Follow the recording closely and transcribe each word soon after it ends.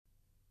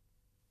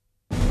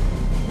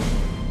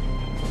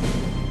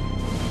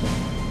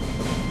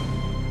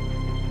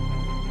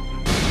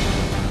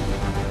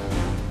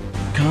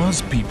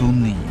Cars people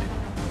need.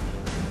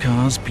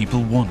 Cars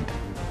people want.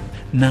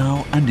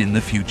 Now and in the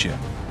future.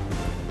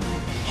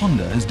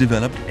 Honda has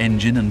developed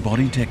engine and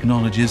body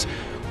technologies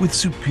with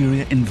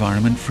superior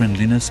environment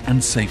friendliness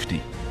and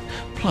safety,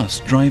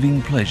 plus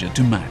driving pleasure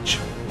to match.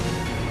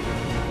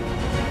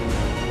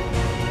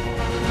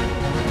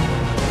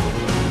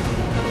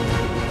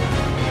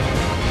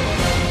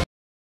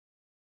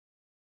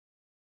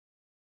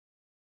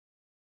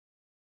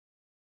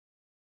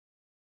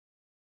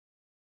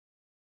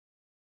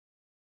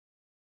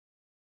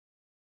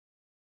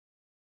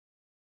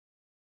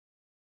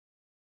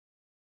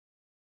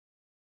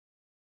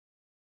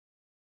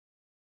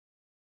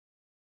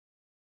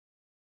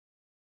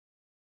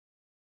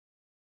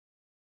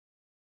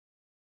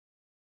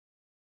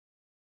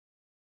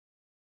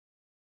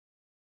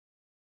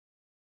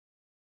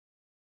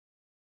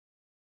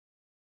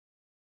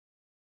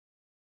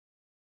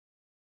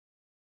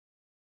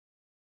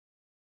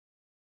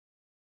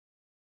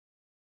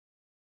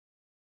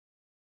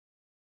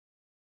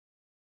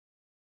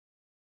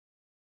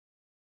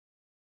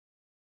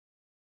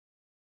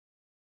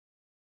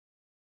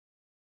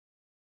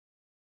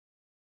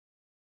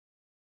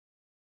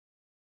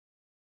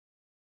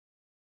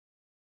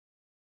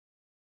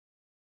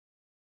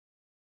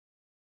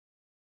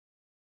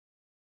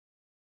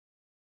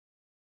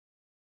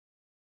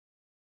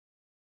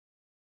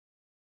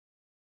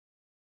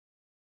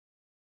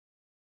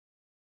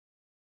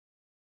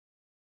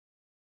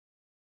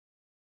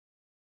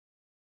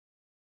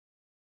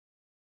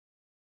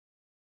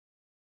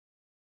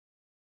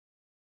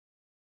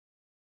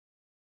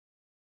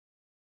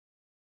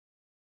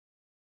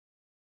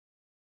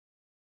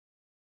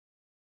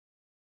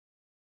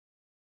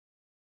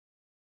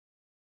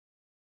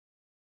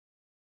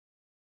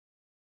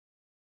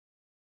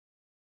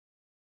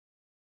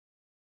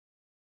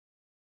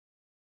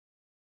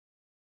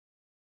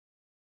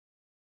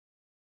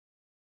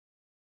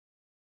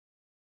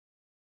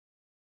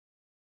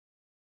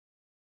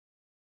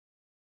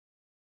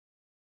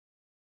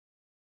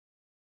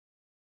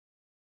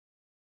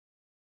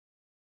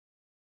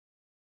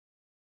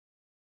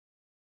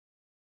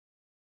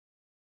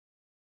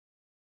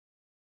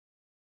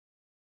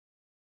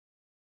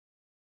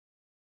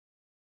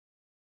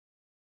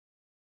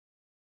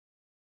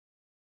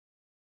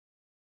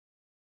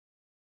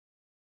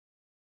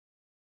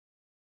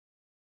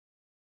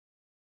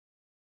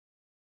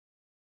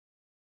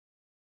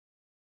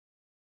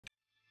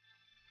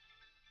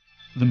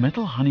 The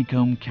metal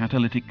honeycomb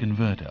catalytic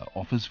converter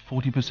offers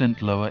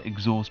 40% lower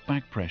exhaust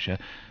back pressure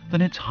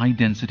than its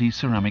high-density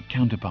ceramic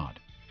counterpart,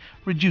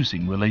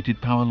 reducing related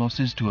power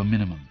losses to a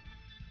minimum.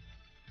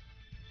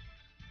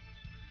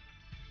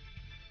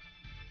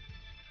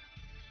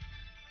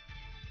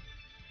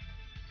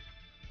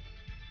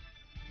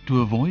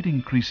 To avoid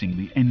increasing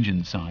the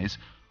engine size,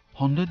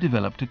 Honda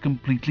developed a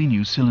completely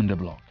new cylinder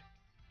block.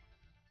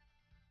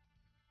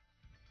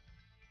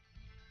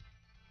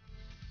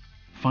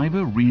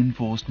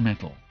 Fiber-reinforced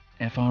metal,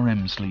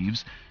 FRM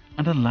sleeves,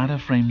 and a ladder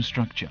frame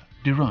structure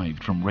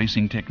derived from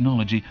racing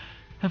technology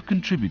have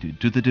contributed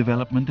to the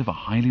development of a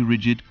highly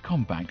rigid,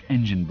 compact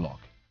engine block.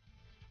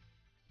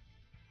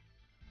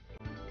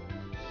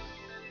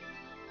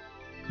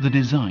 The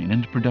design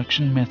and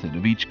production method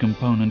of each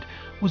component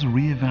was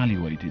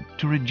re-evaluated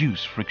to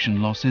reduce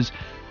friction losses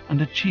and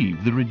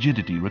achieve the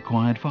rigidity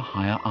required for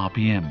higher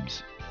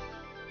RPMs.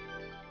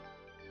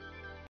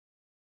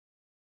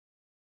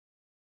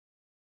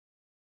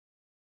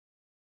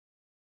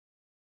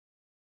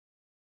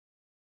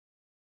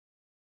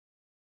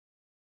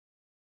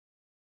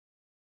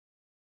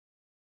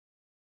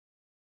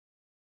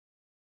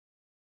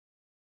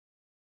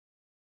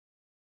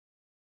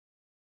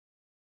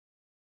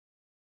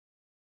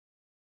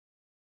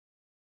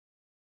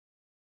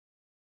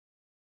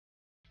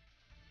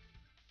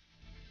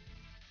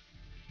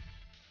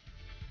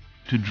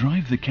 To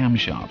drive the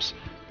camshafts,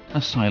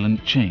 a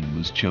silent chain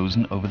was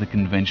chosen over the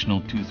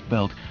conventional tooth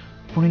belt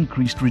for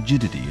increased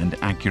rigidity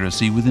and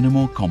accuracy within a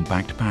more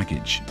compact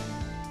package.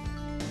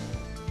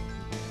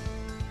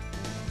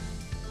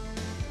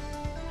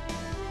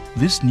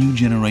 This new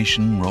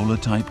generation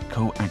roller-type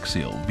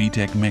coaxial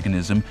VTEC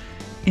mechanism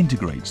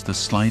integrates the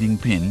sliding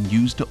pin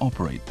used to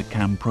operate the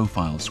cam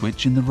profile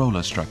switch in the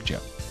roller structure.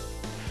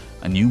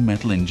 A new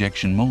metal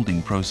injection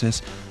molding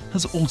process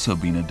has also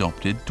been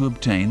adopted to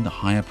obtain the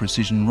higher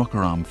precision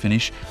rocker arm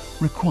finish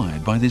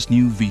required by this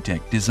new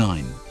VTEC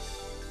design.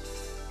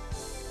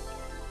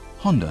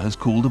 Honda has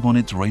called upon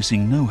its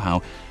racing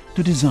know-how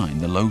to design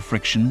the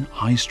low-friction,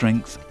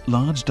 high-strength,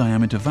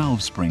 large-diameter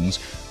valve springs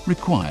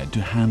required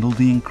to handle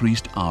the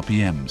increased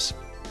RPMs.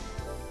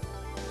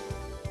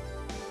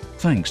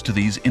 Thanks to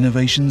these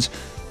innovations,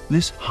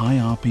 this high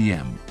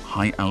RPM,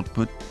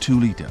 high-output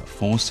 2-litre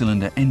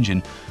 4-cylinder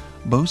engine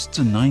boasts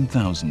a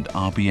 9,000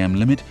 RPM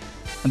limit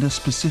and a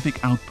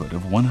specific output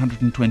of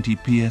 120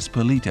 PS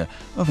per litre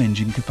of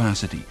engine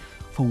capacity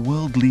for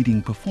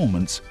world-leading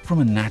performance from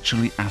a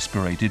naturally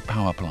aspirated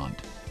power plant.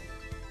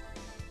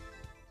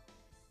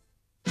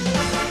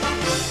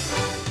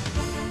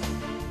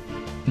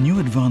 New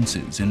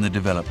advances in the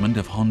development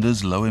of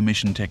Honda's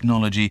low-emission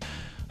technology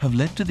have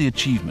led to the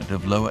achievement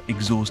of lower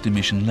exhaust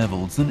emission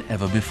levels than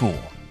ever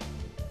before.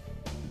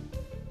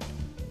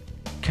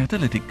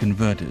 Catalytic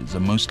converters are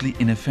mostly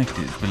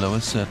ineffective below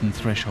a certain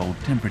threshold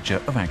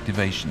temperature of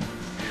activation,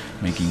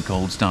 making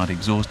cold start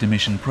exhaust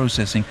emission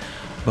processing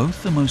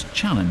both the most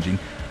challenging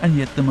and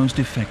yet the most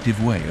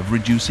effective way of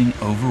reducing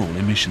overall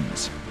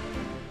emissions.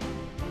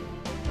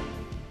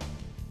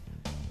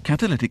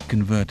 Catalytic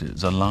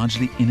converters are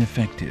largely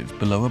ineffective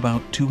below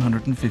about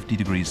 250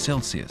 degrees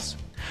Celsius,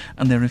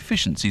 and their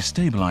efficiency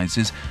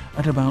stabilizes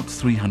at about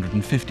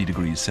 350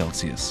 degrees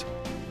Celsius.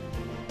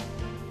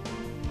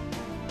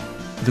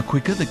 The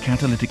quicker the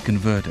catalytic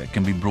converter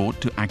can be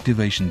brought to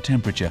activation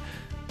temperature,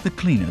 the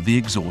cleaner the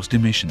exhaust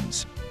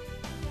emissions.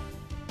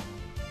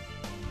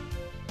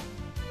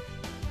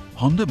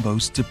 Honda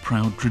boasts a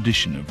proud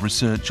tradition of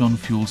research on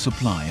fuel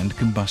supply and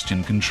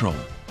combustion control.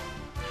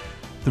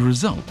 The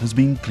result has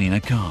been cleaner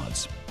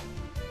cars.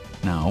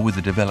 Now, with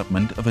the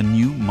development of a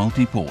new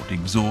multi-port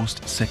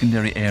exhaust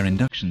secondary air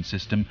induction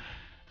system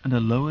and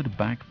a lowered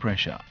back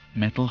pressure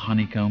metal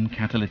honeycomb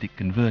catalytic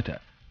converter,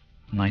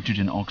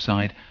 nitrogen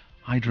oxide,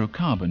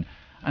 hydrocarbon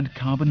and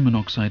carbon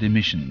monoxide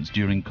emissions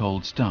during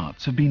cold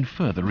starts have been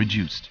further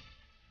reduced.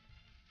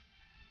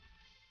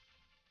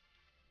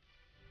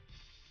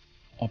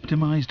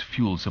 Optimized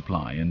fuel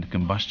supply and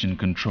combustion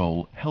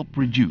control help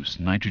reduce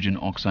nitrogen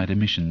oxide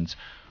emissions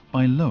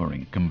by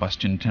lowering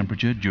combustion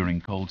temperature during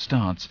cold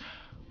starts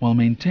while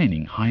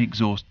maintaining high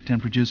exhaust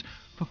temperatures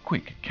for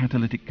quick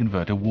catalytic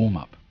converter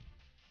warm-up.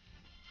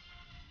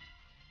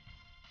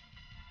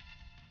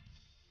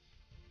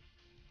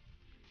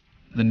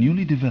 The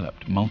newly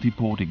developed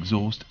multi-port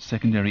exhaust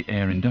secondary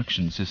air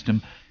induction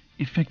system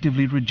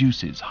effectively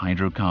reduces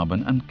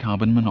hydrocarbon and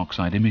carbon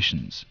monoxide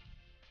emissions.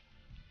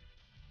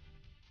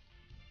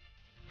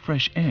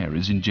 Fresh air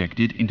is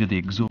injected into the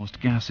exhaust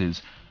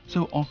gases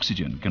so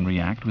oxygen can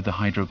react with the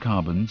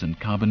hydrocarbons and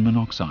carbon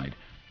monoxide,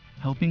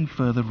 helping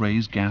further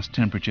raise gas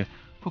temperature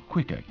for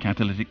quicker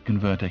catalytic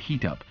converter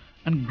heat-up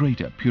and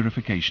greater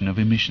purification of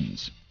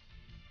emissions.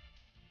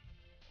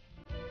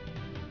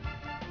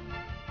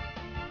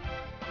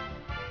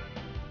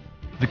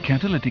 The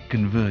catalytic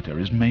converter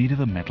is made of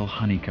a metal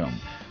honeycomb,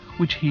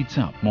 which heats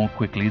up more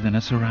quickly than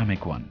a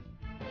ceramic one.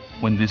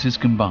 When this is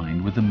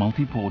combined with the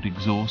multi-port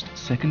exhaust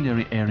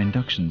secondary air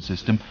induction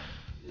system,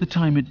 the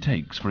time it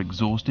takes for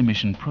exhaust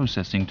emission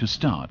processing to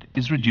start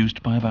is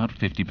reduced by about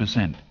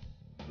 50%.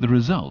 The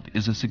result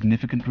is a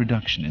significant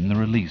reduction in the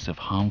release of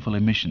harmful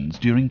emissions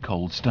during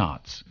cold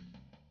starts.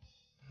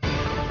 The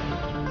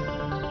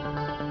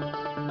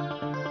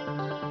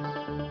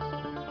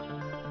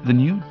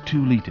new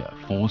 2-litre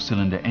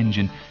 4-cylinder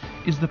engine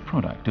is the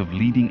product of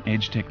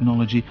leading-edge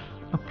technology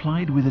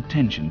applied with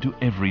attention to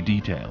every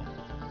detail.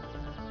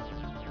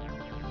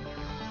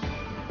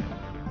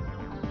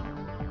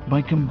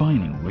 By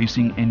combining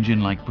racing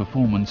engine-like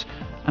performance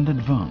and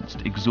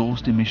advanced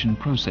exhaust emission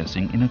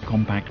processing in a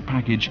compact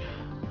package,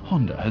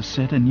 Honda has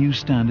set a new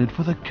standard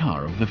for the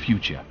car of the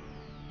future.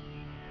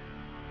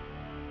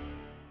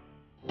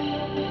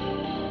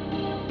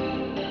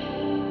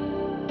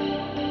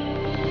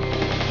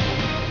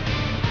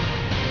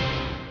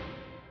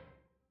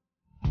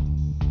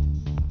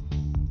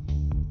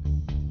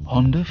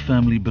 Honda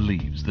firmly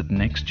believes that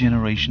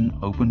next-generation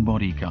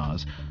open-body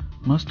cars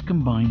must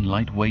combine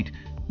lightweight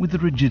with the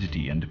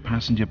rigidity and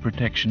passenger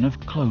protection of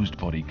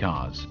closed-body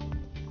cars.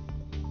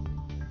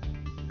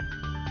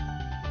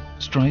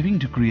 Striving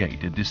to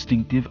create a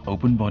distinctive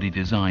open-body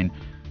design,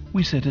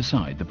 we set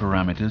aside the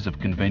parameters of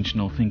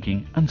conventional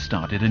thinking and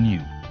started anew.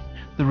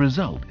 The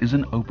result is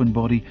an open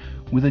body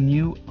with a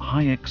new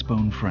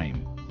high-X-bone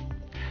frame.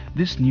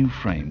 This new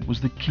frame was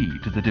the key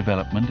to the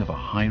development of a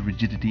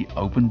high-rigidity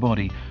open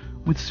body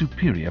with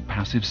superior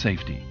passive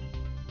safety.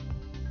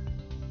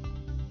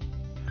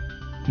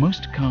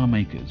 Most car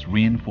makers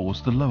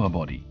reinforce the lower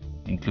body,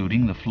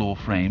 including the floor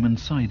frame and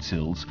side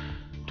sills,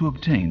 to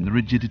obtain the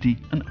rigidity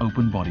an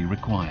open body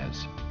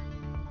requires.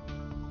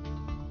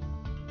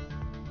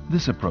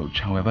 This approach,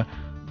 however,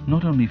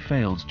 not only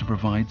fails to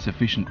provide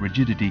sufficient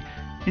rigidity,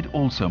 it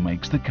also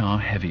makes the car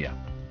heavier.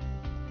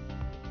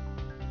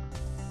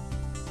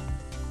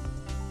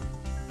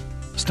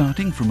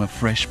 Starting from a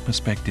fresh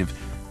perspective,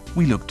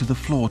 we look to the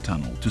floor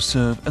tunnel to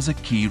serve as a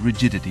key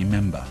rigidity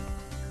member.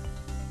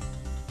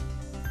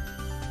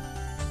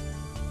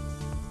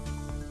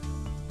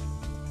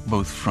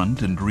 Both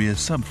front and rear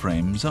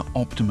subframes are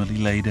optimally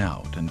laid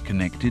out and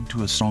connected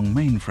to a strong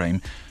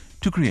mainframe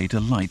to create a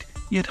light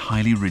yet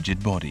highly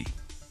rigid body.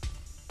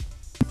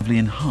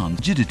 Enhance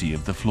rigidity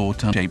of the floor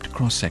tunnel-shaped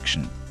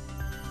cross-section.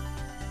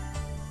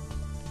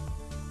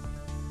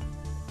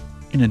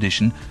 In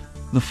addition,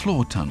 the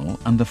floor tunnel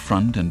and the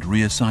front and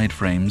rear side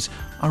frames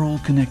are all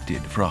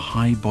connected for a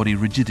high body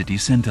rigidity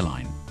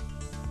centerline.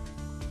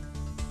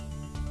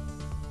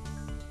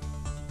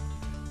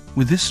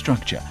 With this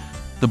structure,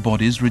 the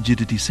body's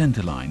rigidity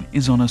centerline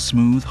is on a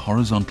smooth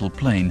horizontal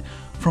plane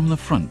from the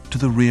front to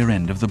the rear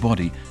end of the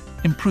body,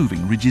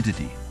 improving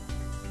rigidity.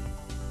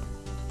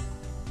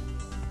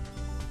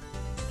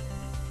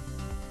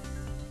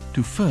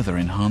 To further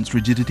enhance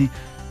rigidity,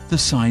 the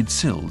side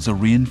sills are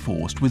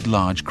reinforced with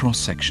large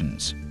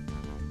cross-sections.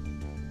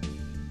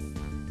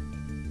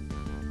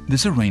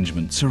 This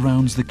arrangement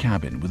surrounds the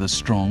cabin with a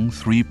strong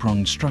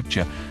three-pronged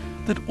structure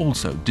that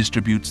also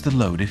distributes the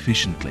load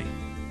efficiently.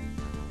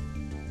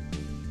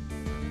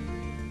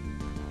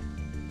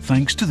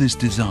 Thanks to this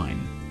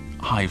design,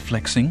 high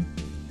flexing,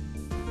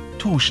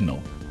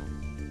 torsional,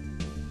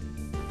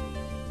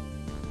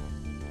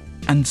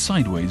 and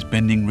sideways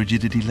bending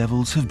rigidity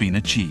levels have been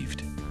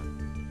achieved.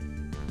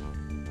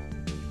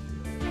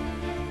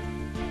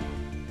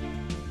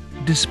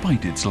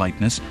 Despite its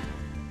lightness,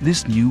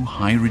 this new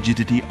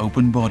high-rigidity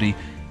open body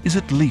is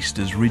at least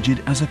as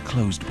rigid as a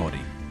closed body.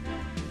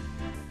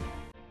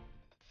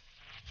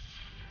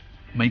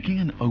 Making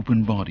an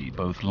open body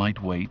both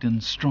lightweight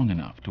and strong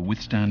enough to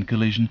withstand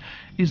collision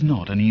is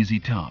not an easy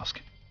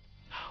task.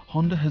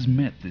 Honda has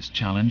met this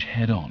challenge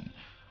head-on,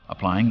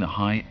 applying the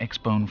high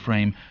X-bone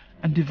frame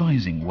and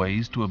devising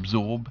ways to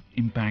absorb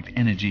impact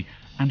energy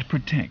and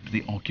protect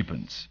the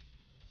occupants.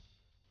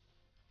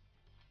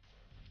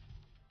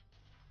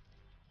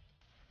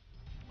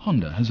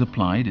 Honda has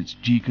applied its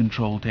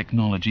G-control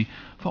technology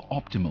for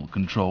optimal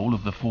control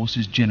of the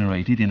forces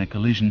generated in a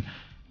collision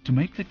to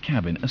make the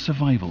cabin a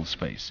survival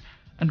space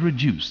and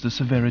reduce the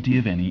severity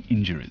of any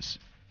injuries.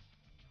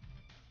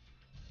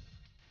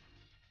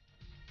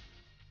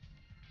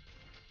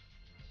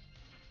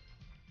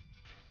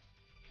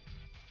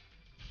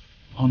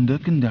 Honda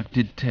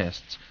conducted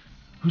tests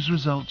whose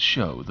results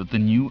show that the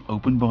new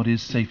open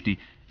body's safety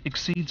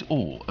exceeds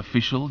all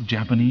official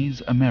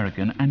Japanese,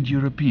 American and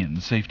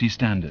European safety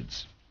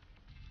standards.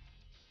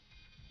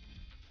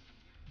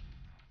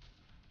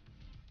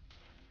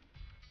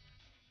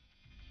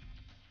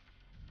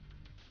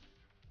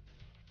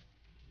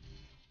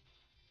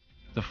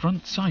 The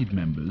front side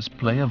members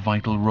play a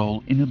vital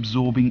role in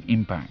absorbing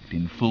impact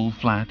in full,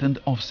 flat and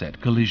offset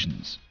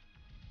collisions.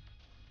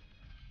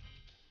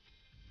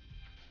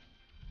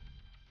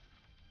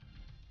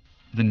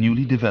 The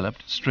newly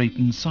developed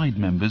straightened side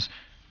members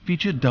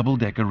feature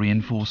double-decker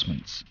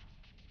reinforcements.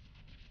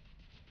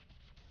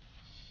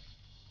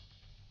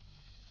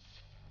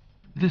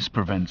 This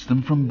prevents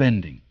them from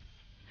bending.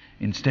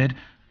 Instead,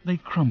 they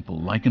crumple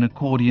like an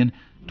accordion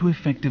to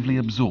effectively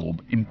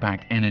absorb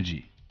impact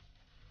energy.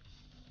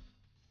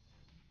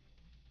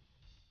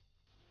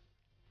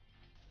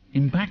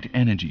 Impact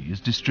energy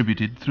is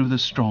distributed through the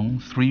strong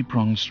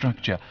three-pronged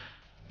structure,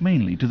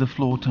 mainly to the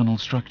floor tunnel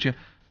structure,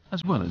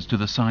 as well as to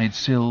the side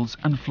sills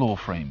and floor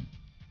frame.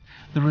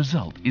 The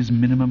result is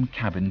minimum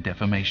cabin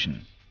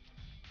deformation.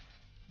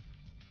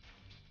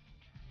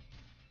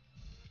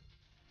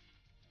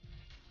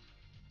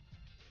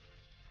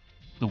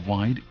 The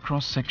wide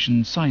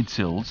cross-section side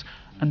sills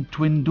and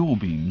twin door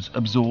beams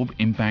absorb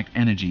impact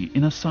energy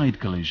in a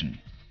side collision.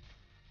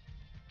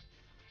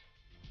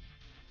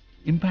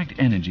 Impact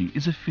energy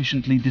is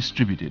efficiently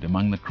distributed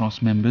among the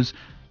cross members,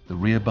 the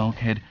rear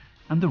bulkhead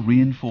and the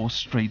reinforced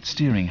straight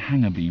steering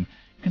hanger beam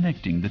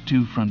connecting the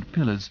two front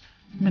pillars,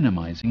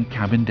 minimizing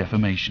cabin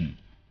deformation.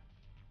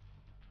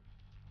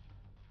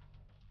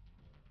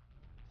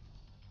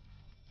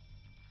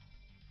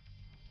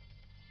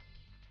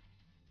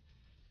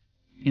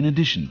 In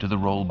addition to the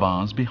roll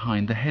bars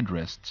behind the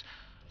headrests,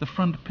 the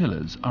front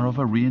pillars are of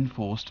a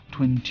reinforced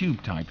twin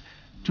tube type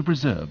to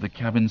preserve the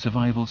cabin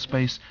survival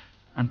space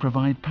and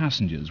provide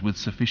passengers with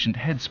sufficient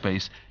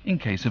headspace in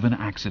case of an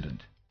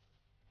accident.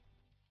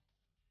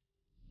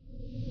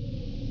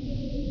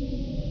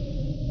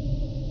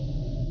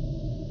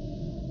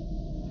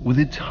 With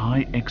its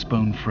high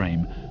X-bone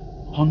frame,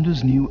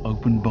 Honda's new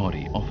open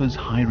body offers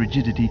high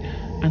rigidity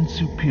and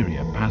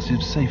superior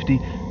passive safety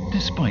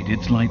despite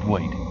its light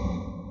weight.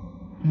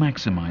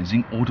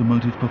 Maximizing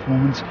automotive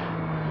performance,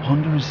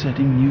 Honda is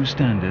setting new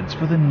standards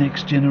for the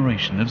next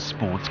generation of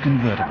sports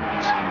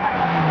convertibles.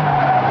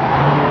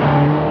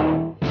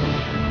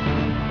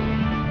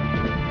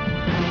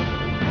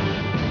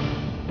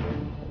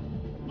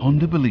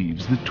 Honda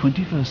believes the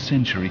 21st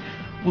century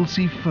will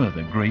see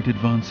further great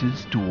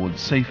advances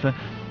towards safer,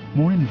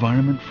 more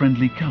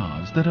environment-friendly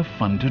cars that are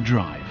fun to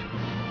drive.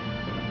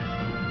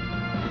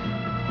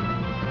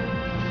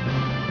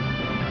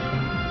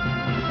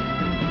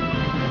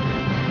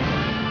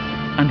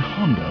 And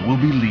Honda will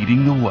be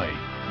leading the way.